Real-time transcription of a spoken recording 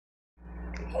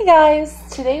Hey guys,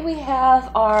 today we have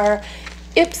our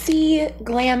Ipsy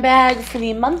glam bag for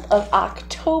the month of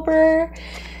October,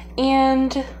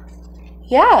 and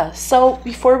yeah, so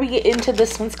before we get into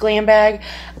this month's glam bag,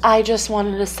 I just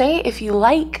wanted to say if you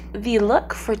like the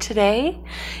look for today,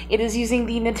 it is using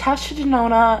the Natasha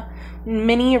denona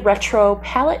mini retro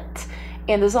palette,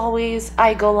 and as always,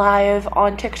 I go live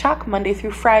on TikTok Monday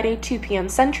through Friday, 2 p.m.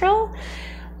 Central.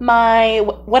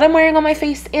 What I'm wearing on my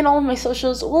face and all of my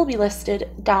socials will be listed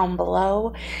down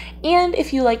below. And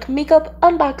if you like makeup,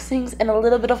 unboxings, and a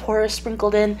little bit of horror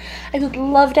sprinkled in, I would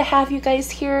love to have you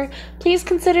guys here. Please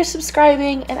consider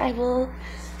subscribing, and I will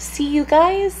see you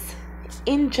guys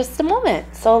in just a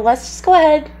moment. So let's just go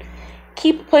ahead,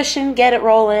 keep pushing, get it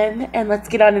rolling, and let's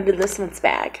get on into this month's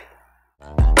bag.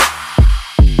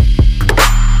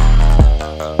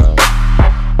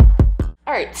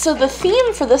 Alright, so the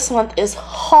theme for this month is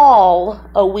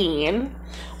Halloween,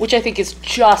 which I think is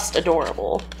just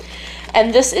adorable.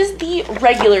 And this is the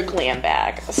regular glam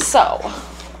bag. So,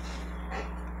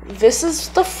 this is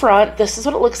the front. This is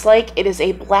what it looks like. It is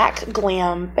a black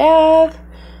glam bag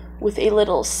with a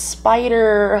little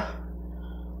spider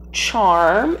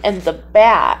charm, and the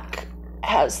back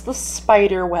has the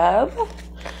spider web.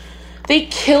 They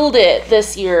killed it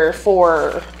this year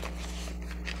for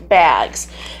bags.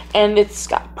 And it's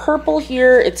got purple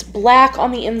here, it's black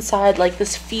on the inside, like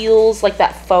this feels like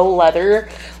that faux leather,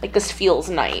 like this feels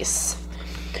nice.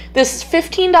 This is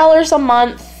 $15 a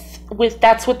month,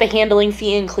 that's with the handling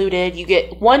fee included. You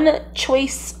get one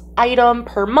choice item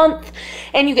per month,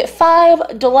 and you get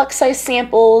 5 deluxe size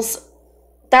samples.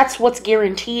 That's what's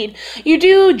guaranteed. You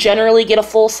do generally get a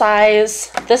full size.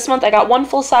 This month I got 1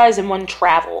 full size and 1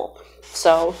 travel.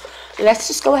 So let's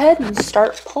just go ahead and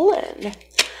start pulling.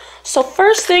 So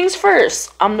first things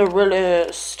first, I'm the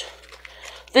realist.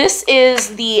 This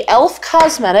is the e.l.f.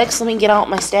 Cosmetics. Let me get out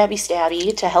my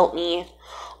stabby to help me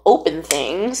open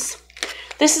things.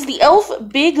 This is the e.l.f.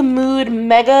 Big Mood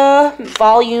Mega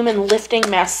Volume and Lifting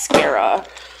Mascara.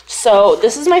 So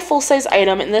this is my full-size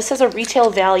item, and this has a retail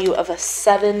value of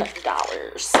 $7.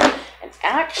 And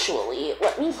actually,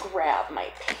 let me grab my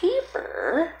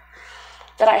paper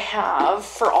that I have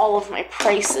for all of my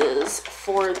prices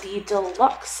for the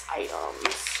deluxe items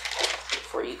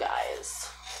for you guys.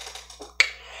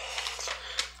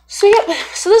 So yep,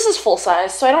 so this is full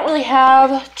size, so I don't really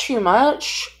have too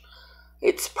much.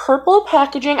 It's purple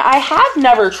packaging. I have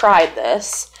never tried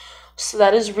this, so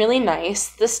that is really nice.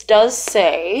 This does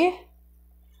say,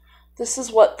 this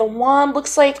is what the wand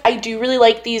looks like. I do really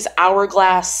like these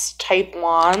hourglass type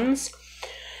wands.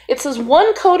 It says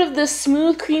 1 coat of this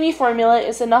smooth, creamy formula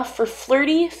is enough for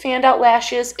flirty, fanned-out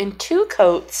lashes, and 2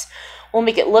 coats will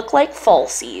make it look like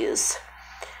falsies.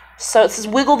 So it says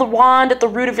wiggle the wand at the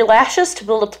root of your lashes to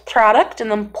build up the product and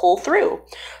then pull through.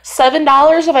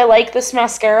 $7 if I like this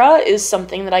mascara is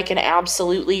something that I can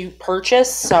absolutely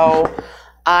purchase, so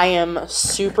I am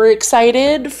super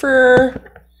excited to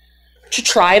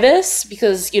try this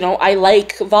because, you know, I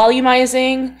like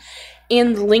volumizing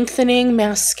and lengthening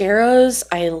mascaras.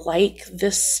 I like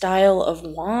this style of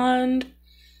wand.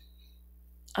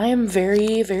 I am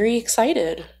very, very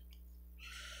excited.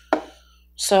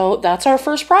 So that's our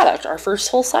first product, our first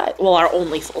full size. Well, our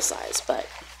only full size, but.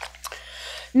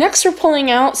 Next we're pulling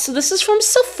out, so this is from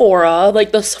Sephora,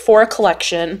 like the Sephora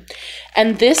collection.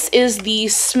 And this is the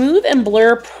Smooth and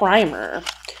Blur Primer.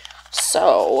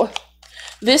 So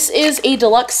this is a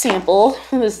deluxe sample.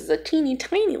 This is a teeny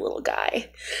tiny little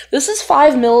guy. This is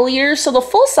 5 milliliters, so the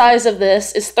full size of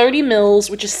this is 30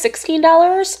 mils, which is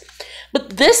 $16.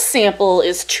 But this sample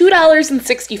is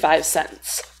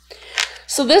 $2.65.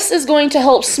 So this is going to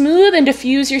help smooth and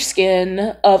diffuse your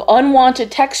skin of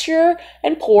unwanted texture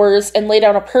and pores and lay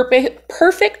down a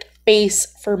perfect base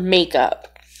for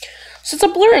makeup. So it's a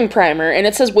blurring primer, and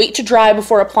it says wait to dry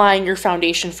before applying your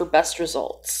foundation for best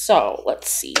results. So let's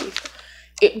see.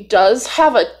 It does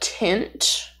have a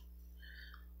tint,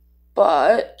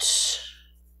 but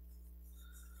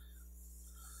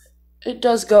it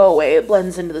does go away. It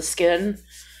blends into the skin.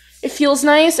 It feels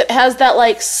nice. It has that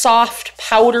like soft,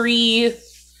 powdery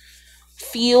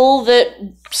feel that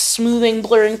smoothing,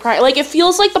 blurring primer. Like it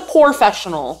feels like the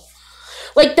Porefessional.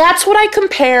 Like that's what I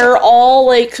compare all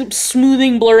like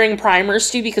smoothing, blurring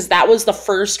primers to, because that was the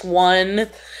first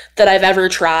one that I've ever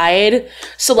tried.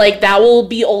 So like that will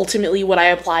be ultimately what I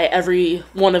apply every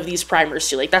one of these primers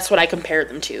to. Like that's what I compare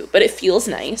them to, but it feels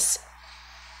nice.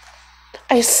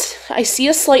 I see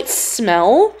a slight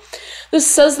smell. This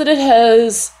says that it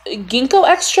has ginkgo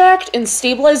extract and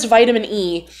stabilized vitamin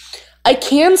E. I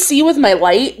can see with my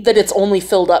light that it's only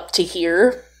filled up to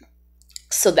here.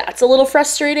 So that's a little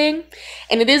frustrating.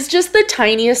 And it is just the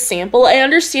tiniest sample. I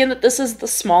understand that this is the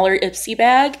smaller Ipsy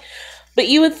bag, but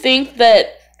you would think that,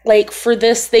 like, for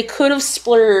this, they could have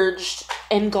splurged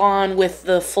and gone with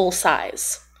the full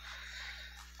size.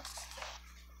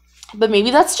 But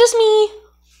maybe that's just me.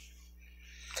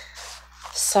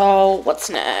 So, what's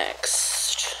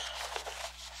next?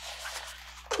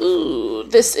 Ooh,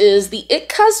 this is the IT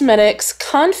Cosmetics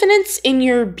Confidence in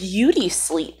Your Beauty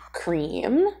Sleep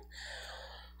Cream.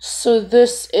 So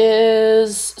this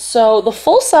is, so the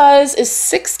full size is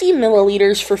 60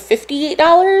 milliliters for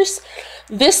 $58.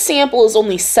 This sample is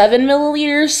only 7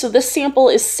 milliliters, so this sample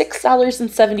is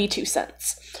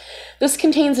 $6.72. This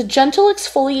contains a gentle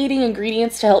exfoliating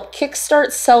ingredients to help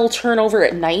kickstart cell turnover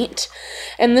at night.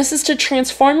 And this is to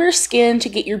transform your skin to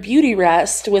get your beauty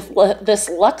rest with this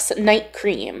Luxe Night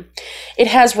Cream. It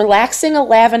has relaxing a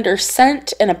lavender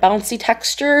scent and a bouncy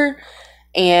texture.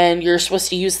 And you're supposed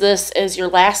to use this as your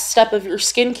last step of your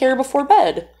skincare before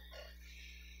bed.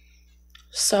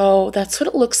 So that's what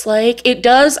it looks like. It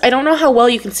does, I don't know how well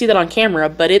you can see that on camera,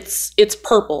 but it's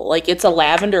purple. Like, it's a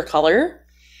lavender color.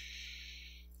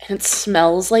 And it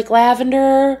smells like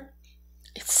lavender.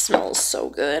 It smells so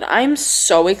good. I'm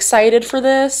so excited for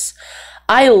this.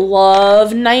 I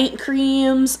love night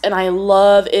creams, and I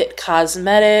love IT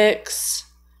Cosmetics.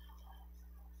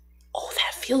 Oh,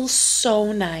 that feels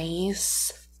so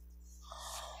nice.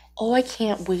 Oh, I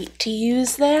can't wait to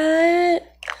use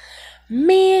that.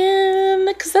 Man,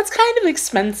 because that's kind of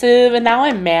expensive, and now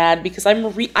I'm mad because I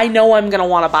know I'm going to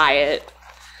want to buy it.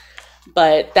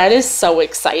 But that is so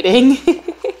exciting.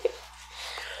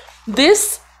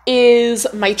 This is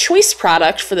my choice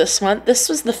product for this month. This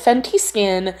was the Fenty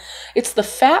Skin. It's the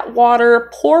Fat Water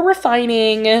Pore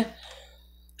Refining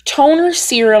Toner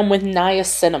Serum with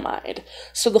niacinamide.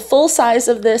 So the full size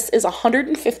of this is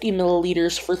 150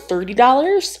 milliliters for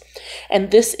 $30. And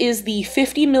this is the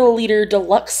 50 milliliter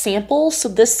deluxe sample. So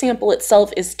this sample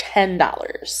itself is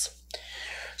 $10.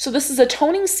 So this is a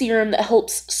toning serum that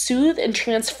helps soothe and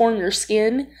transform your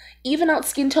skin, even out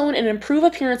skin tone, and improve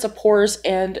appearance of pores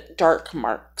and dark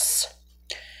marks.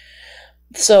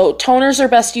 So toners are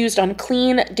best used on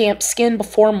clean, damp skin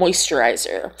before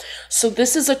moisturizer. So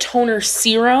this is a toner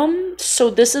serum.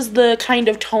 So this is the kind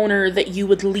of toner that you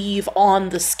would leave on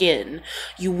the skin.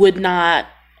 You would not,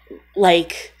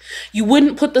 like, you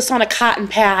wouldn't put this on a cotton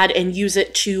pad and use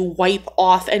it to wipe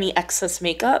off any excess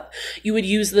makeup. You would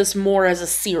use this more as a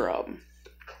serum.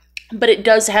 But it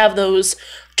does have those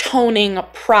toning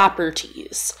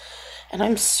properties. And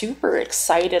I'm super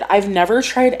excited. I've never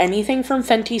tried anything from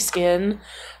Fenty Skin,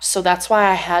 so that's why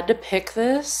I had to pick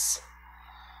this.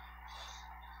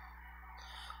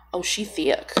 Oh, she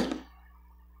thick.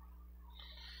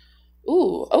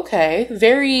 Ooh, okay.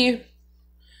 Very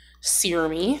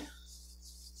serum-y.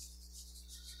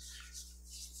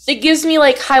 It gives me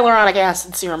like hyaluronic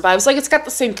acid serum vibes. Like, it's got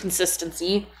the same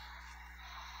consistency.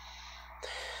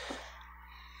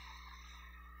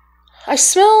 I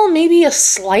smell maybe a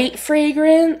slight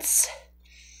fragrance.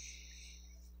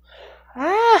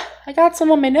 I got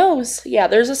some on my nose. Yeah,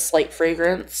 there's a slight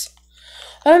fragrance.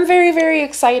 I'm very, very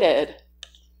excited.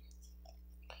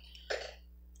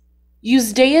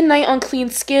 Use day and night on clean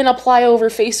skin. Apply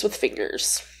over face with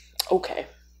fingers. Okay.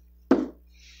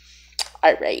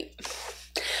 All right.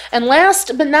 And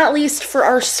last but not least, for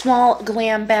our small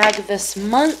glam bag this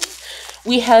month,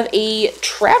 we have a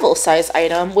travel size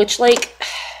item, which, like,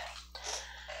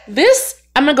 this,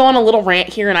 I'm going to go on a little rant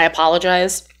here, and I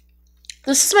apologize.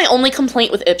 This is my only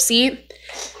complaint with Ipsy,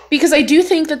 because I do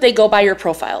think that they go by your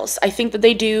profiles. I think that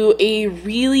they do a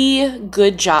really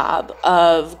good job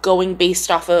of going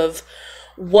based off of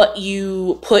what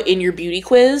you put in your beauty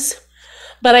quiz.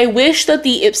 But I wish that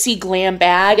the Ipsy Glam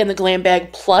Bag and the Glam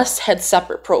Bag Plus had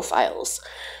separate profiles,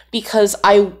 because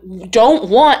I don't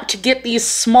want to get these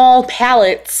small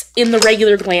palettes in the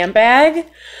regular Glam Bag.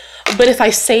 But if I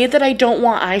say that I don't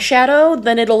want eyeshadow,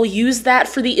 then it'll use that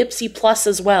for the Ipsy Plus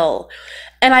as well.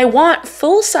 And I want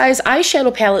full-size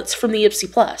eyeshadow palettes from the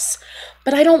Ipsy Plus.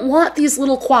 But I don't want these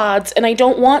little quads, and I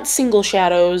don't want single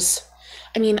shadows.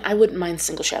 I mean, I wouldn't mind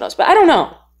single shadows, but I don't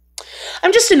know.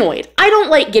 I'm just annoyed. I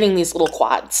don't like getting these little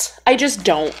quads. I just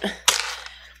don't.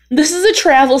 This is a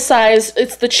travel size.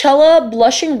 It's the Cella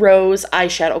Blushing Rose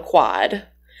eyeshadow quad.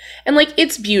 And, like,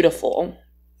 it's beautiful.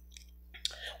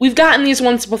 We've gotten these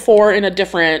once before in a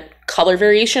different color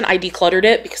variation. I decluttered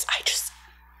it because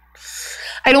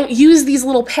I don't use these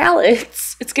little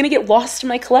palettes. It's going to get lost in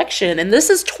my collection. And this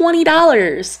is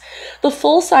 $20. The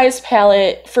full-size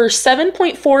palette for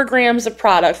 7.4 grams of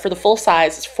product for the full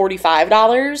size is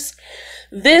 $45.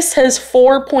 This has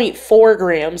 4.4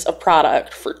 grams of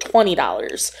product for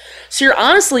 $20. So you're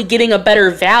honestly getting a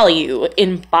better value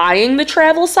in buying the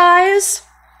travel size.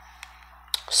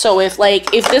 So if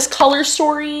this color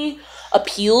story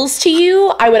appeals to you,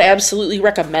 I would absolutely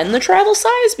recommend the travel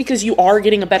size because you are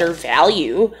getting a better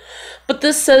value. But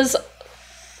this says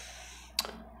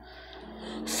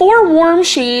 4 warm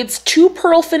shades, 2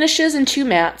 pearl finishes, and 2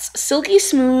 mattes. Silky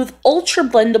smooth, ultra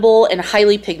blendable, and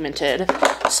highly pigmented.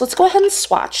 So let's go ahead and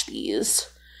swatch these.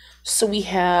 So we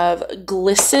have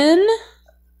Glisten.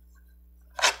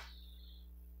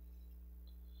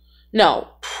 No,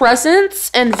 Presence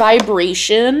and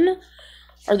Vibration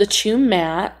are the 2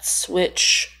 mattes,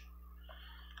 which,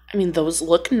 I mean, those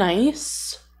look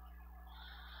nice.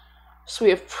 So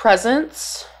we have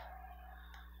Presence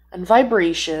and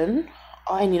Vibration.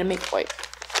 Oh, I need a makeup wipe.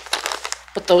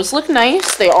 But those look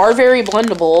nice. They are very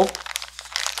blendable.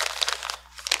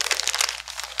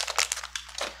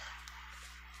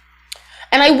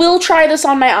 And I will try this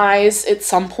on my eyes at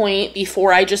some point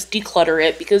before I just declutter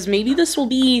it, because maybe this will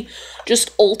be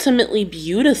just ultimately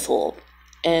beautiful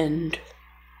and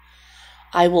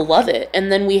I will love it.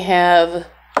 And then we have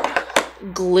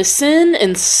Glisten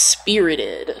and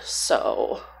Spirited.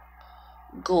 So,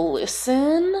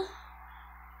 Glisten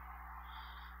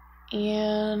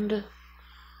and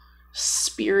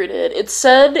Spirited. It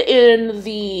said in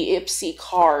the Ipsy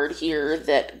card here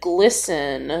that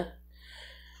Glisten,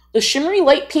 the shimmery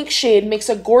light pink shade, makes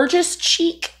a gorgeous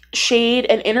cheek shade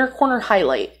and inner corner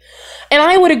highlight. And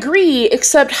I would agree,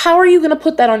 except how are you going to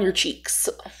put that on your cheeks?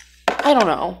 I don't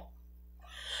know.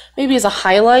 Maybe as a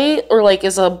highlight or like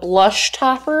as a blush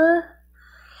topper.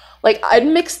 Like, I'd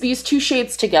mix these 2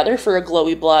 shades together for a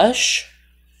glowy blush.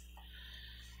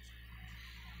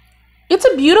 It's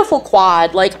a beautiful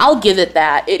quad. Like, I'll give it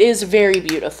that. It is very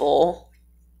beautiful.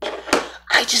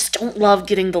 I just don't love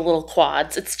getting the little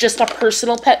quads. It's just a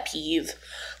personal pet peeve.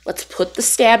 Let's put the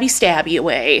stabby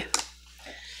away.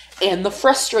 And the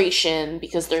frustration,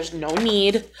 because there's no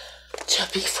need to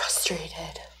be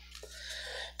frustrated.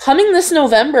 Coming this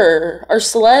November, our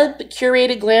celeb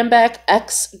curated Glamback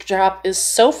X drop is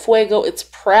so fuego, it's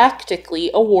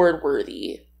practically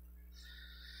award-worthy.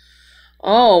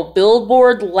 Oh,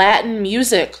 Billboard Latin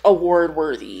Music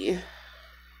award-worthy.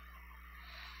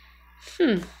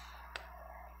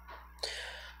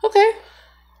 Okay.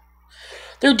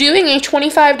 They're doing a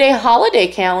 25-day holiday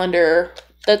calendar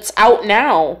that's out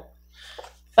now.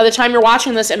 By the time you're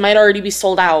watching this, it might already be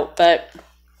sold out, but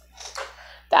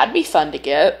that'd be fun to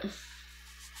get.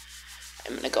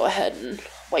 I'm going to go ahead and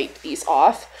wipe these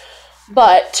off.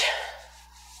 But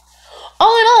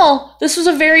all in all, this was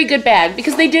a very good bag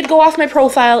because they did go off my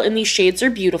profile and these shades are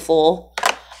beautiful.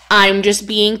 I'm just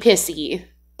being pissy.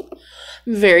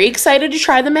 I'm very excited to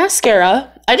try the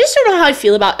mascara. I just don't know how I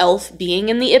feel about e.l.f. being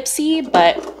in the Ipsy,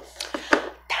 but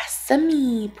that's a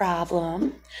me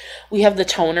problem. We have the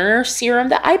toner serum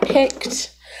that I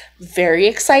picked. Very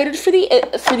excited for the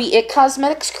It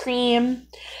Cosmetics cream.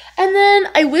 And then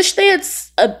I wish they had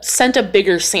sent a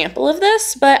bigger sample of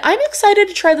this, but I'm excited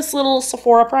to try this little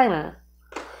Sephora primer.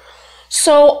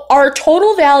 So our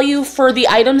total value for the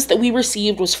items that we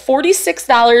received was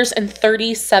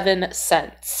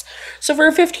 $46.37. So for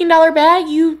a $15 bag,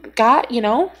 you got, you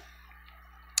know,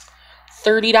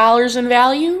 $30 in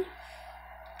value,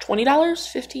 $20,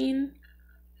 $15,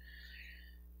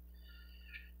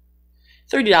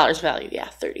 $30 value. Yeah,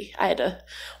 30. I had to,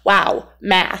 wow,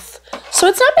 math. So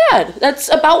it's not bad.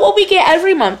 That's about what we get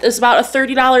every month, is about a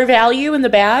 $30 value in the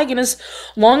bag. And as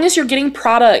long as you're getting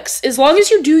products, as long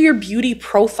as you do your beauty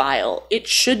profile, it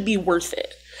should be worth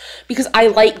it. Because I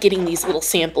like getting these little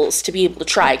samples to be able to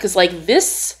try. Because like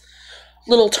this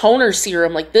little toner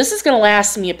serum, like this is going to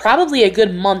last me probably a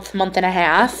good month, month and a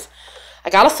half. I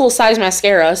got a full-size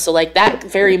mascara, so like that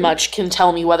very much can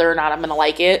tell me whether or not I'm going to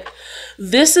like it.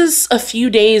 This is a few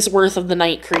days worth of the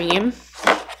night cream.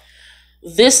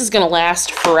 This is going to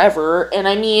last forever. And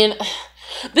I mean,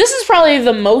 this is probably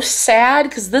the most sad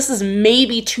because this is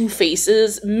maybe 2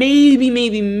 faces,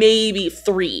 maybe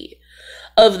 3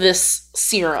 of this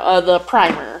serum, the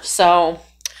primer. So,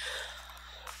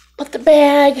 but the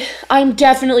bag, I'm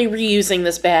definitely reusing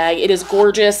this bag. It is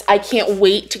gorgeous. I can't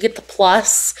wait to get the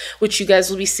plus, which you guys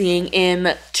will be seeing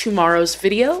in tomorrow's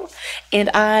video.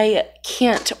 And I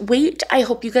can't wait. I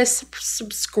hope you guys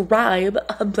subscribe.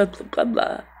 Blah, blah, blah,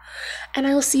 blah. And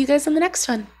I will see you guys in the next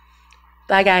one.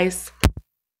 Bye, guys.